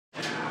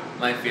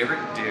My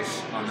favorite dish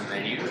on the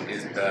menu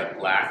is the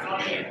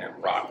black bean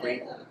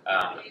broccoli.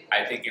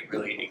 I think it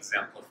really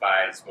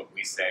exemplifies what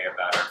we say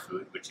about our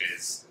food, which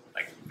is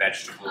like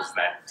vegetables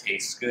that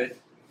taste good.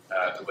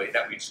 The way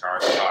that we char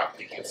the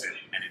broccoli gives it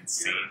an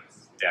insane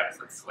depth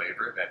of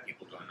flavor that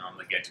people don't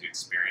normally get to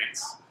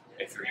experience.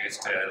 If you're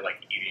used to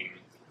like eating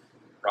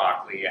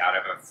broccoli out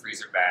of a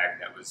freezer bag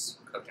that was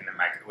cooked in the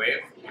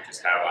microwave, which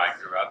is how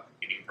I grew up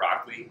eating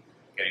broccoli,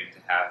 getting to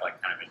have like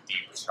kind of a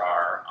deep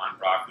char on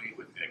broccoli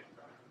with the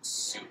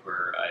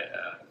super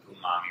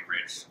umami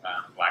rich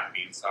black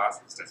bean sauce.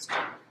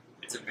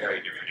 It's a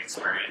very different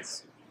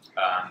experience.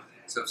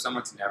 So if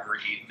someone's never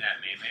eaten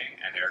at Mei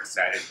and they're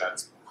excited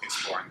about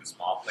exploring the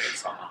small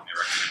plates, I'll normally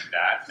recommend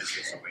that as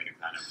just a way to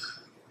kind of,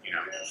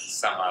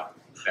 sum up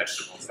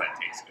vegetables that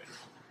taste good.